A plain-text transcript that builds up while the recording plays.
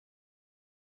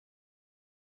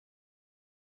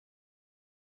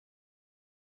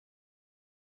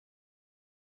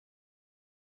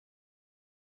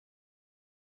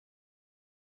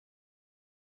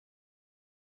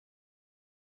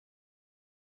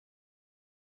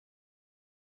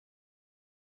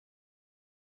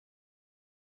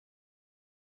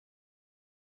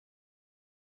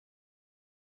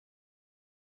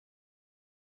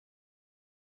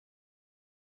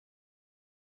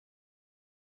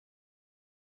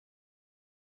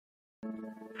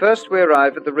First we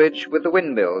arrive at the ridge with the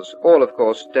windmills, all of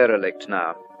course derelict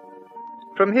now.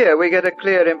 From here we get a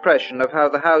clear impression of how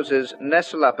the houses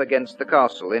nestle up against the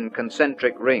castle in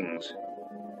concentric rings.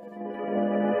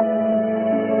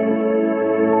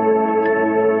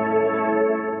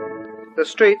 The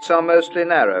streets are mostly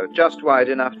narrow, just wide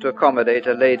enough to accommodate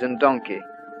a laden donkey,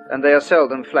 and they are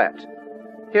seldom flat.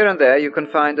 Here and there you can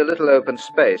find a little open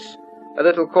space, a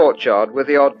little courtyard with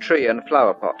the odd tree and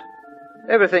flower pot.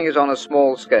 Everything is on a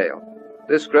small scale.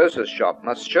 This grocer's shop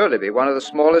must surely be one of the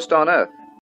smallest on earth.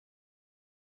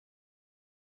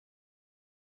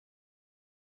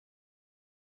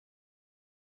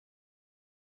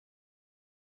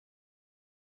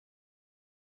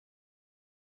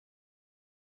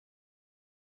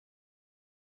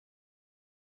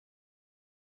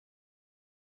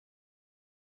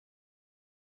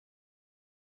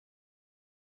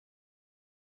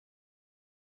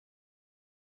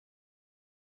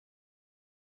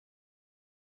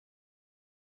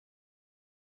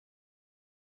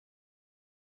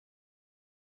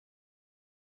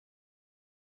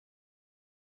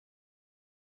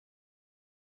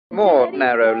 More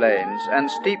narrow lanes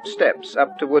and steep steps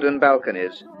up to wooden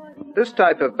balconies. This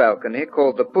type of balcony,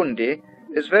 called the pundi,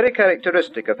 is very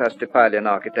characteristic of Astipalaean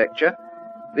architecture.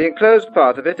 The enclosed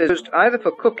part of it is used either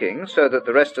for cooking, so that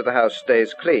the rest of the house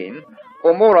stays clean,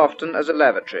 or more often as a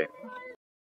lavatory.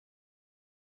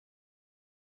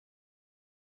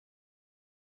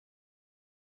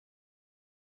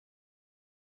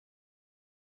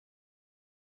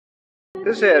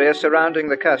 This area surrounding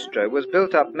the castro was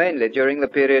built up mainly during the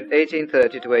period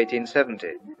 1830 to 1870.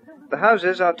 The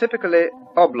houses are typically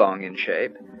oblong in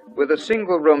shape, with a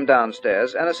single room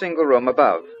downstairs and a single room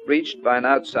above, reached by an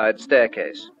outside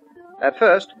staircase. At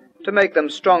first, to make them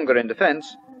stronger in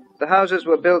defence, the houses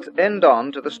were built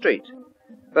end-on to the street,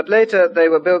 but later they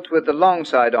were built with the long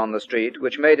side on the street,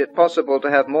 which made it possible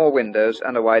to have more windows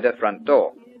and a wider front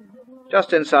door.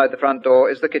 Just inside the front door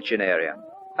is the kitchen area.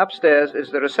 Upstairs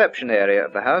is the reception area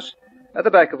of the house, at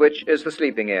the back of which is the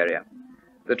sleeping area.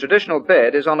 The traditional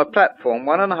bed is on a platform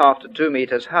 1.5 to 2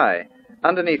 meters high,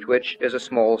 underneath which is a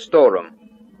small storeroom.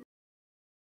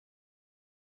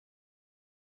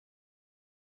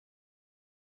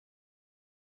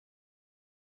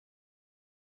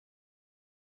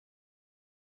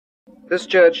 This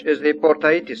church is the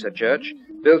Portaitisa church,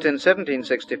 built in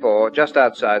 1764 just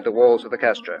outside the walls of the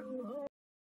castro.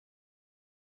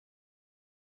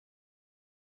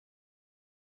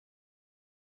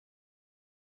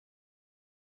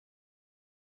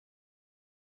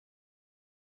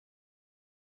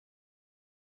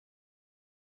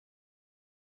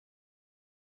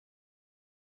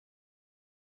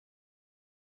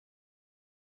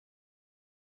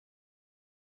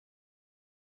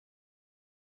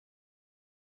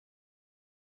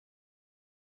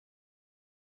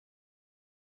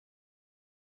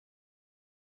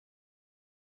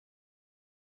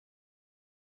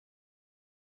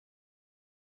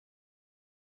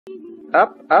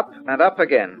 Up, up, and up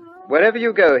again. Wherever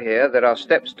you go here, there are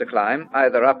steps to climb,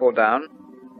 either up or down.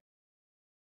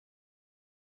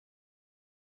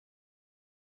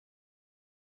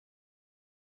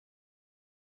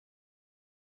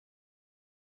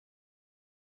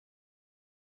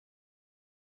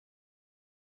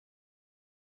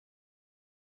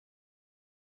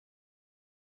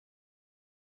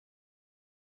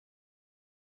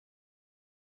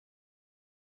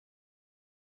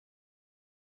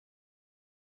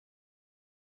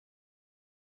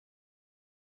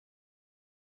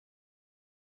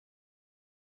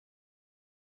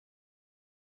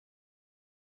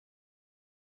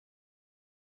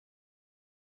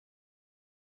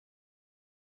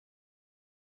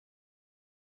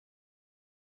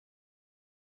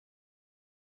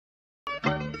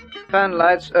 Fan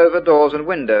lights over doors and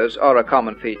windows are a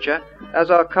common feature, as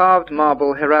are carved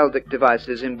marble heraldic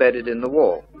devices embedded in the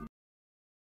wall.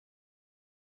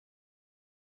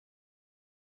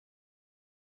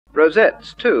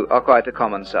 Rosettes, too, are quite a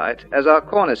common sight, as are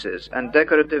cornices and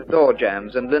decorative door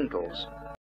jambs and lintels.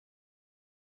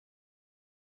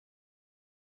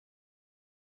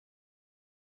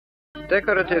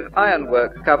 Decorative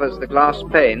ironwork covers the glass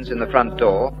panes in the front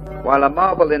door, while a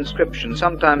marble inscription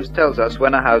sometimes tells us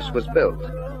when a house was built.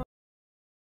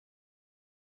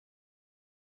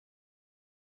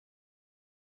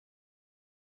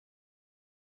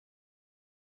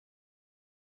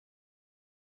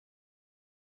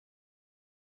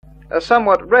 A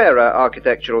somewhat rarer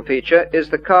architectural feature is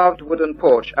the carved wooden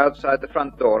porch outside the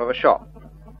front door of a shop.